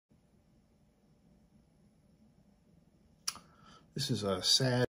This is a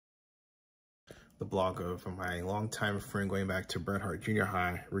sad, the blog of my longtime friend going back to Bret Hart Junior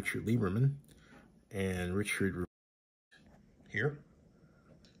High, Richard Lieberman. And Richard here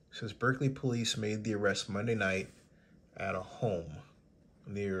says Berkeley police made the arrest Monday night at a home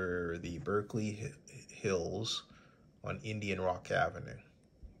near the Berkeley Hills on Indian Rock Avenue.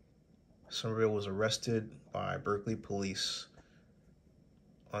 Somerville was arrested by Berkeley police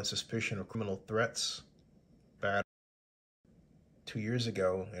on suspicion of criminal threats, battery, 2 years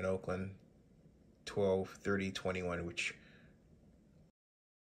ago in Oakland, 12/30/21, which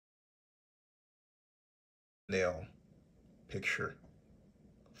nail picture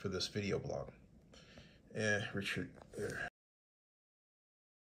for this video blog. Richard,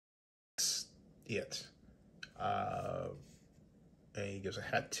 that's it. And he gives a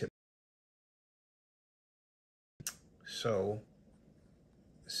hat tip. So,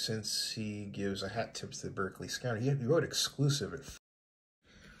 since he gives a hat tip to the Berkeley Scanner, he wrote exclusive at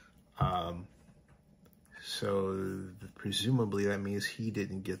so presumably that means he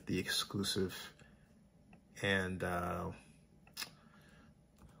didn't get the exclusive, and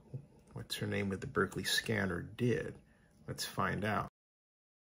what's her name with the Berkeley Scanner did. Let's find out.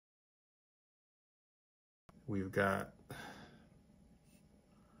 We've got,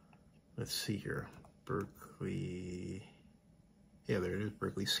 let's see here, Berkeley, yeah, there it is,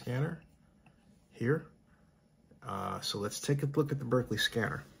 Berkeley Scanner here. So let's take a look at the Berkeley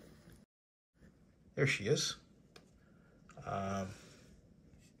Scanner. There she is. Let's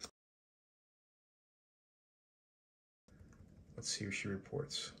see what she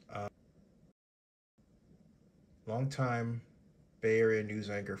reports. Longtime Bay Area news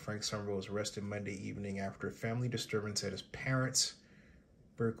anchor Frank Somerville was arrested Monday evening after a family disturbance at his parents'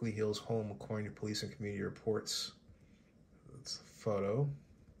 Berkeley Hills home, according to police and community reports. That's a photo.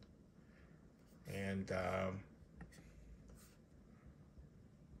 And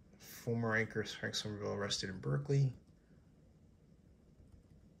former anchor Frank Somerville arrested in Berkeley.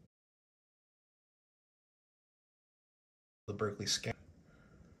 The Berkeley Scan.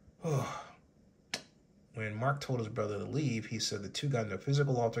 Oh. When Mark told his brother to leave, he said the two got into a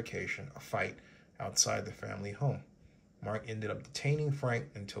physical altercation, a fight, outside the family home. Mark ended up detaining Frank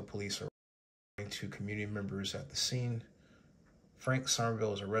until police arrived. According to community members at the scene, Frank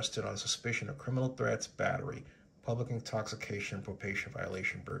Somerville was arrested on suspicion of criminal threats, battery, public intoxication, and probation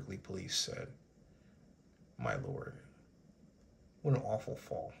violation, Berkeley police said. My Lord. What an awful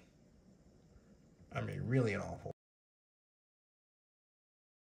fall. I mean, really an awful.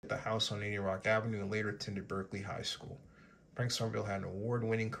 The house on Indian Rock Avenue and later attended Berkeley High School. Frank Somerville had an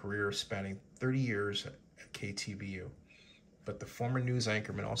award-winning career spanning 30 years at KTVU, but the former news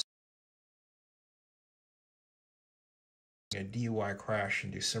anchorman also a DUI crash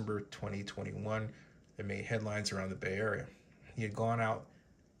in December 2021 that made headlines around the Bay Area. He had gone out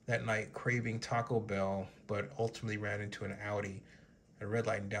that night craving Taco Bell, but ultimately ran into an Audi at a red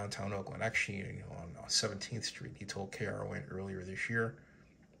light in downtown Oakland, actually on 17th Street, he told KRON earlier this year.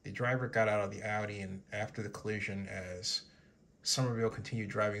 The driver got out of the Audi, and after the collision, as Somerville continued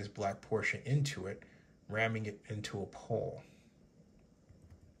driving his black Porsche into it, ramming it into a pole.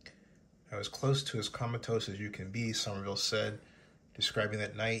 I was close to as comatose as you can be, Somerville said, describing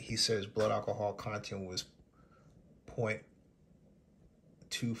that night. He said his blood alcohol content was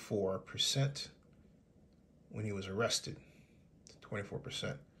 0.24% when he was arrested.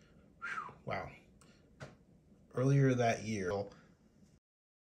 24%. Whew, wow. Earlier that year,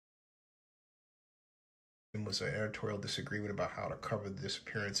 was an editorial disagreement about how to cover the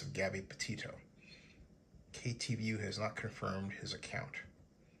disappearance of Gabby Petito. KTVU has not confirmed his account.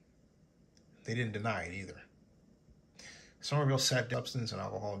 They didn't deny it either. Somerville sat down substance and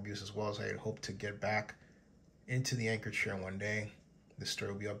alcohol abuse, as well as I had hoped to get back into the anchor chair one day. This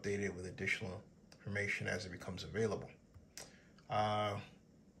story will be updated with additional information as it becomes available.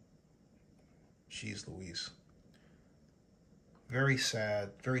 Geez Louise. Very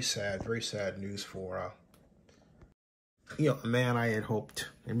sad, very sad, very sad news for a man I had hoped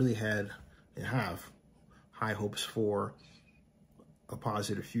and really have high hopes for a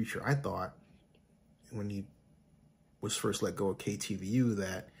positive future. I thought when he was first let go of KTVU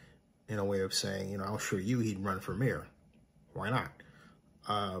that, in a way of saying, I'll show you, he'd run for mayor. Why not?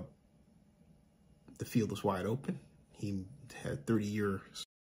 The field was wide open. He had 30 years.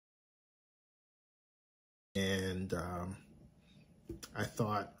 And I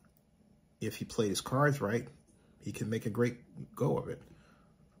thought if he played his cards right, he can make a great go of it.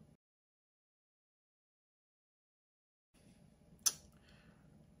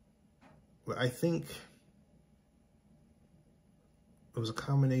 But I think it was a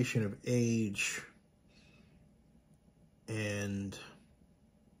combination of age And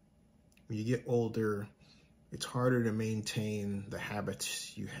when you get older, it's harder to maintain the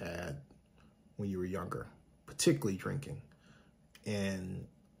habits you had when you were younger, particularly drinking. And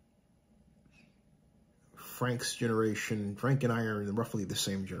Frank's generation, Frank and I are in roughly the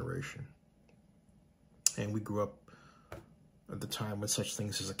same generation. And we grew up at the time when such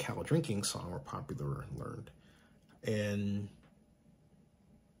things as a Cal drinking song were popular and learned. And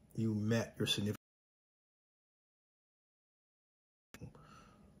you met your significant.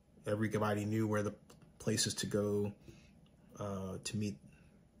 Everybody knew where the places to go to meet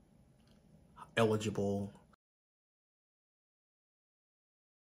eligible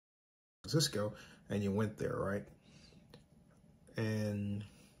San Francisco, and you went there, right? And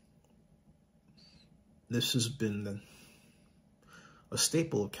this has been a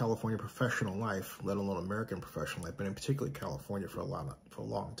staple of California professional life, let alone American professional life, but in particular California for a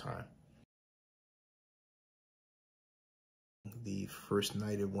long time. My first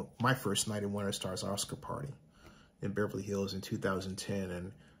night at Winter Star's Oscar party in Beverly Hills in 2010,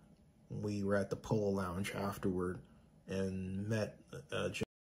 and we were at the Polo Lounge afterward and met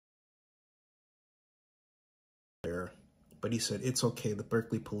there, but he said, "It's okay, the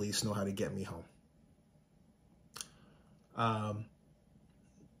Berkeley police know how to get me home."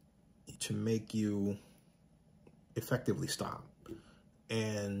 To make you effectively stop.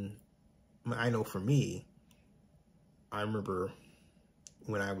 And I know for me, I remember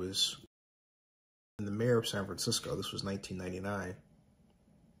when I was the mayor of San Francisco, this was 1999,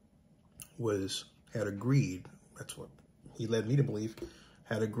 had agreed, that's what he led me to believe,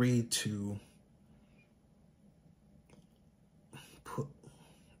 had agreed to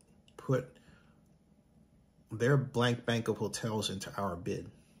put their blank bank of hotels into our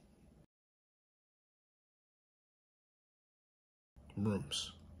bid.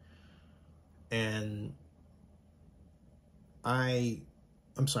 Rooms. And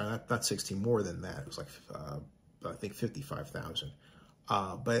I'm sorry, not 16, more than that. It was like, I think 55,000.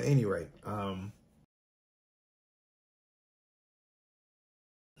 But at any rate,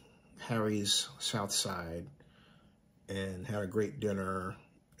 Harry's South Side, and had a great dinner.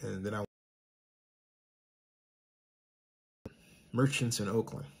 And then Merchants in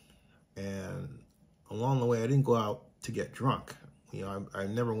Oakland. And along the way, I didn't go out to get drunk. You know, I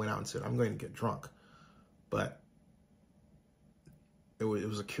never went out and said, I'm going to get drunk. But it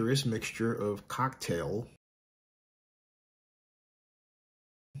was a curious mixture of cocktail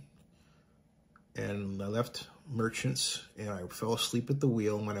and I left Merchants and I fell asleep at the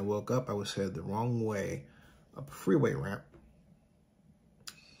wheel. And when I woke up, I was headed the wrong way up a freeway ramp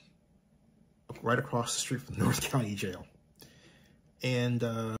right across the street from North County Jail. And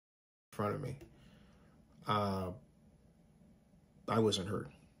in front of me, I wasn't hurt.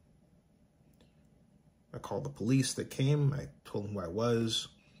 I called the police. They came. I told them who I was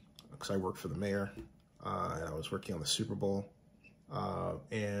because I worked for the mayor and I was working on the Super Bowl.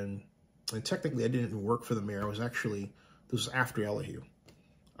 And technically, I didn't work for the mayor. I was actually, this was after Elihu.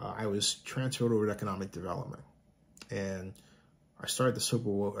 I was transferred over to economic development. And I started the Super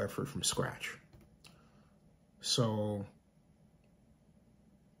Bowl effort from scratch. So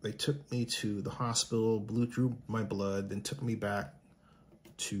they took me to the hospital, drew my blood, then took me back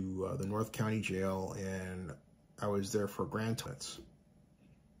to the North County Jail, and I was there for grand tournaments.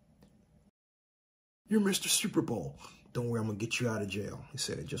 "You're Mr. Super Bowl. Don't worry, I'm gonna get you out of jail." He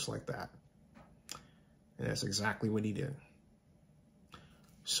said it just like that. And that's exactly what he did.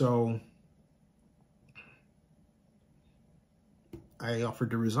 So I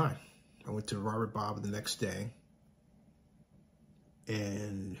offered to resign. I went to Robert Bob the next day.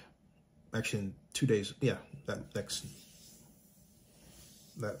 And actually in 2 days, yeah,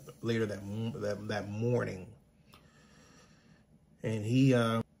 later that morning, and he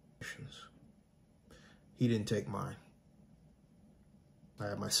didn't take mine. I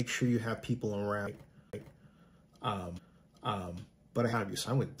had make sure you have people around. But I had abuse.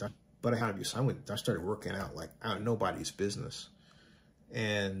 I started working out like out of nobody's business,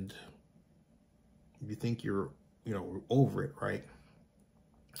 and you think you're, over it, right?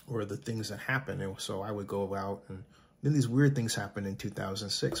 Or the things that happen. And so I would go out, and then these weird things happened in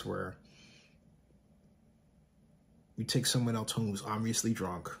 2006 where you take someone else home who's obviously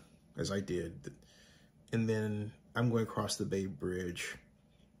drunk, as I did, and then I'm going across the Bay Bridge,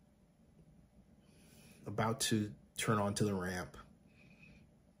 about to turn onto the ramp.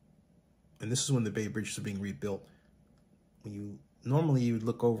 And this is when the Bay Bridge was being rebuilt. Normally you'd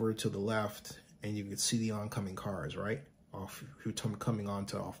look over to the left and you could see the oncoming cars, right? Coming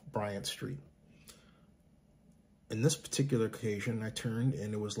onto off Bryant Street. In this particular occasion, I turned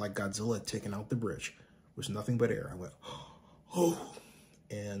and it was like Godzilla taking out the bridge. It was nothing but air. I went, oh. oh,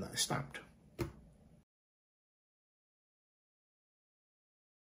 and I stopped.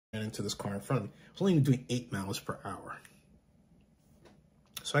 And into this car in front of me. I was only doing 8 miles per hour.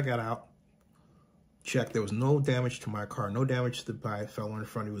 So I got out, checked. There was no damage to my car, no damage to the fellow in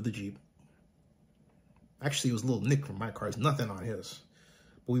front of me with the Jeep. Actually, it was a little nick from my car. There's nothing on his.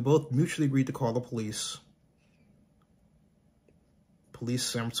 But we both mutually agreed to call the police. San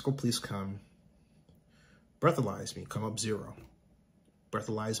Francisco police come, breathalyze me, come up 0.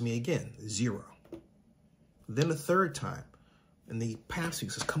 Breathalyze me again, 0. Then a third time, and the pastor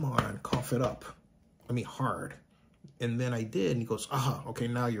says, come on, cough it up. I mean, hard. And then I did, and he goes, okay,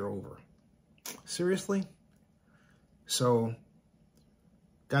 now you're over. Seriously? So,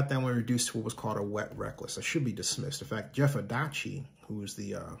 got that one reduced to what was called a wet reckless. I should be dismissed. In fact, Jeff Adachi, who was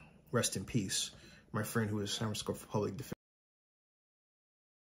the, rest in peace, my friend who was San Francisco public defender,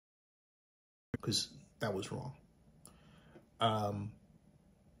 because that was wrong.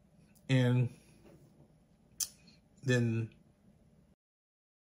 And then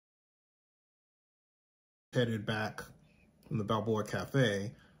headed back from the Balboa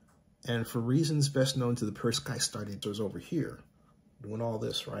Cafe, and for reasons best known to the person, I started, was over here, doing all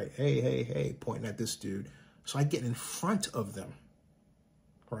this, right? Hey, hey, hey, pointing at this dude. So I get in front of them,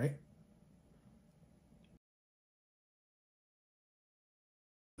 right?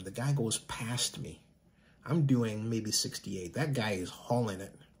 The guy goes past me. I'm doing maybe 68. That guy is hauling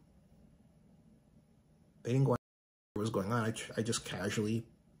it. They didn't go what was going on. I just casually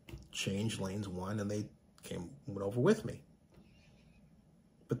changed lanes 1, and they went over with me.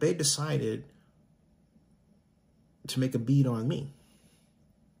 But they decided to make a beat on me.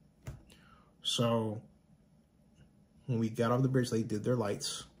 So when we got off the bridge, they did their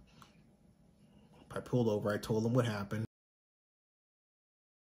lights. I pulled over. I told them what happened.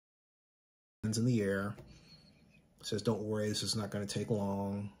 Hands in the air. Says, don't worry, this is not going to take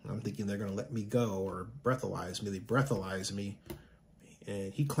long. I'm thinking they're going to let me go or breathalyze me. They breathalyzed me,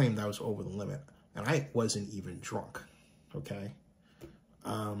 and he claimed I was over the limit. And I wasn't even drunk, okay?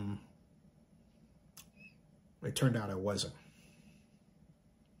 It turned out I wasn't.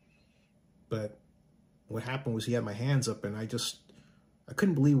 But what happened was he had my hands up, and I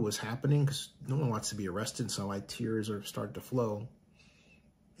couldn't believe what was happening because no one wants to be arrested, so my tears are starting to flow.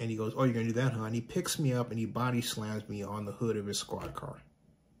 And he goes, oh, you're going to do that, huh? And he picks me up and he body slams me on the hood of his squad car.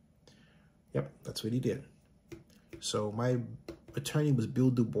 Yep, that's what he did. So my attorney was Bill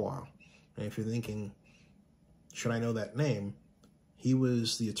Dubois. And if you're thinking, should I know that name? He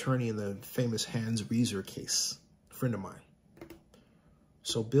was the attorney in the famous Hans Reeser case, a friend of mine.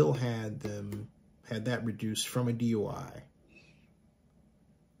 So Bill had that reduced from a DUI.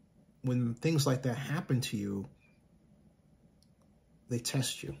 When things like that happen to you, they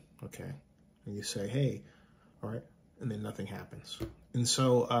test you, okay? And you say, hey, all right, and then nothing happens. And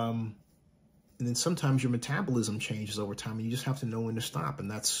so, and then sometimes your metabolism changes over time, and you just have to know when to stop,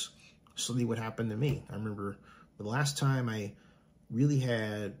 and that's slowly what happened to me. I remember the last time I really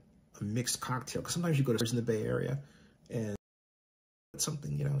had a mixed cocktail, because sometimes you go to in the Bay Area, and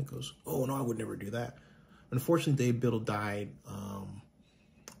something, you know, it goes, oh, no, I would never do that. Unfortunately, Dave Biddle died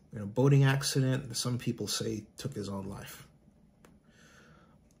in a boating accident. Some people say took his own life.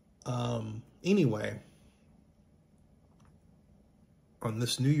 Anyway, on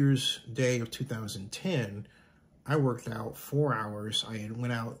this New Year's Day of 2010, I worked out 4 hours. I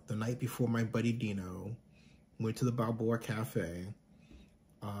went out the night before my buddy Dino, went to the Balboa Cafe.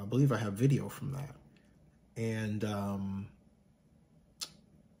 I believe I have video from that. And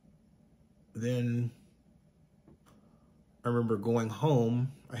then I remember going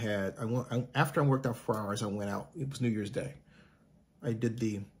home. After I worked out 4 hours, I went out. It was New Year's Day. I did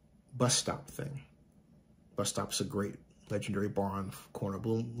the bus stop thing. Bus stop's a great legendary bar on the corner of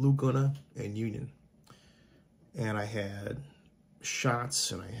Laguna and Union. And I had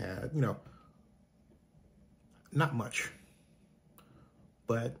shots, and I had, you know, not much.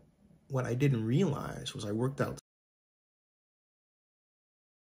 But what I didn't realize was I worked out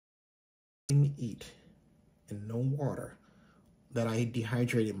and eat and no water, that I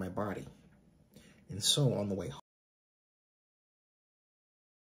dehydrated my body. And so on the way home,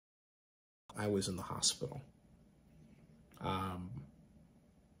 I was in the hospital.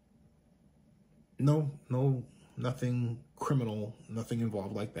 Nothing criminal, nothing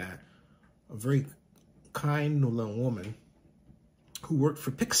involved like that. A very kind little woman who worked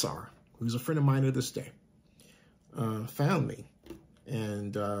for Pixar, who's a friend of mine to this day, found me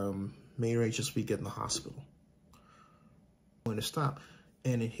and made arrangements we get in the hospital. Going to stop.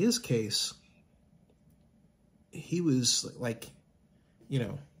 And in his case, he was like, you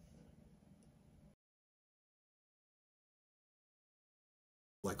know,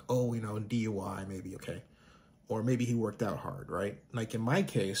 like, oh, you know, DUI, maybe, okay. Or maybe he worked out hard, right? Like in my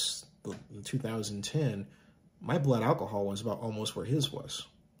case, in 2010, my blood alcohol was about almost where his was.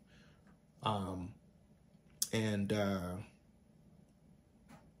 And I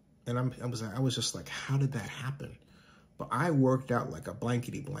was just like, how did that happen? But I worked out like a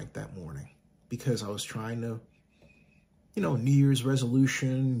blankety blank that morning because I was trying to, you know, New Year's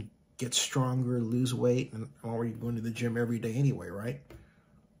resolution, get stronger, lose weight, and I'm already going to the gym every day anyway, right?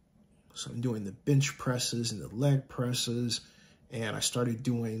 So I'm doing the bench presses and the leg presses, and I started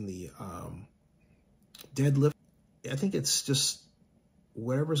doing the deadlift. I think it's just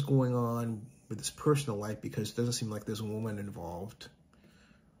whatever's going on with his personal life, because it doesn't seem like there's a woman involved.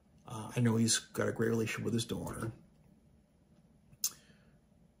 I know he's got a great relationship with his daughter.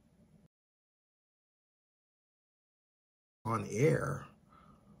 On air,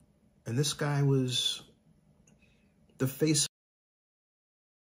 and this guy was the face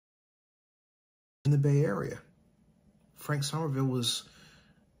in the Bay Area. Frank Somerville was,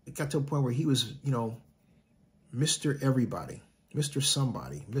 it got to a point where he was, you know, Mr. Everybody, Mr.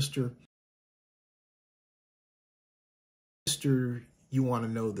 Somebody, Mr. You want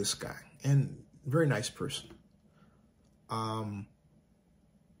to know this guy, and very nice person.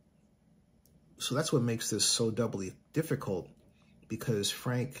 So that's what makes this so doubly difficult, because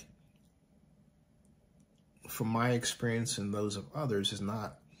Frank, from my experience and those of others, is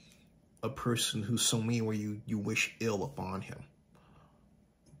not a person who's so mean where you wish ill upon him.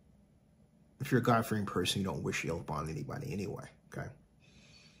 If you're a God-fearing person, you don't wish ill upon anybody anyway, okay?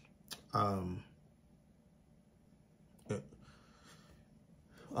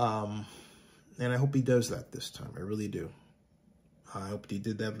 And I hope he does that this time. I really do. I hope he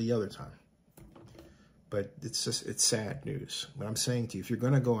did that the other time. But it's just, it's sad news. But I'm saying to you, if you're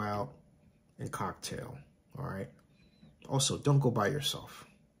going to go out and cocktail, all right? Also, don't go by yourself.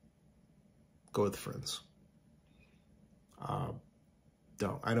 Go with friends.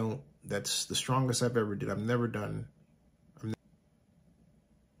 That's the strongest I've ever did. I've never done.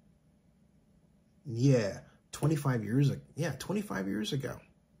 Yeah, 25 years ago. Yeah, 25 years ago.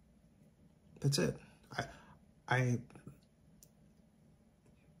 That's it.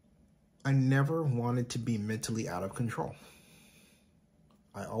 I never wanted to be mentally out of control.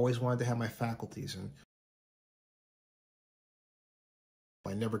 I always wanted to have my faculties, and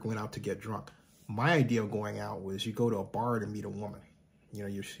I never went out to get drunk. My idea of going out was you go to a bar to meet a woman. You know,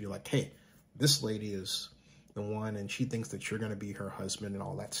 you're like, hey, this lady is the one, and she thinks that you're going to be her husband and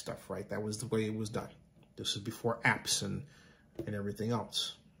all that stuff, right? That was the way it was done. This is before apps and everything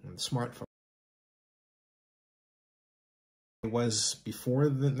else, and smartphones. It was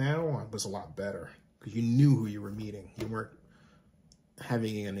before now, it was a lot better, because you knew who you were meeting. You weren't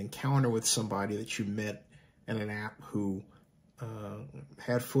having an encounter with somebody that you met in an app who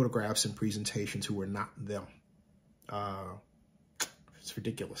had photographs and presentations who were not them. It's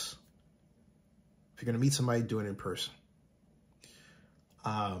ridiculous. If you're going to meet somebody, do it in person.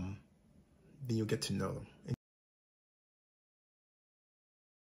 Then you'll get to know them.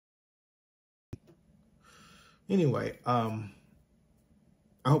 Anyway, I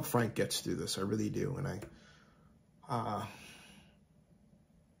hope Frank gets through this. I really do. And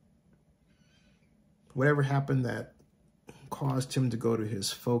whatever happened that caused him to go to his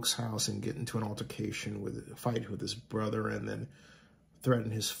folks' house and get into an altercation with a fight with his brother, and then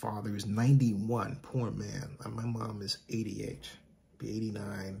threaten his father, who's 91. Poor man. My mom is 88. Be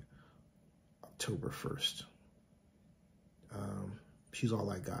 89 October 1st. She's all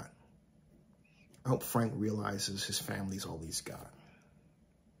I got. I hope Frank realizes his family's all he's got.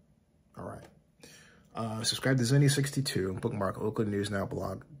 All right. Subscribe to Zenny62, bookmark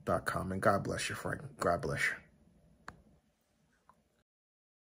oaklandnewsnowblog.com, and God bless you, Frank. God bless you.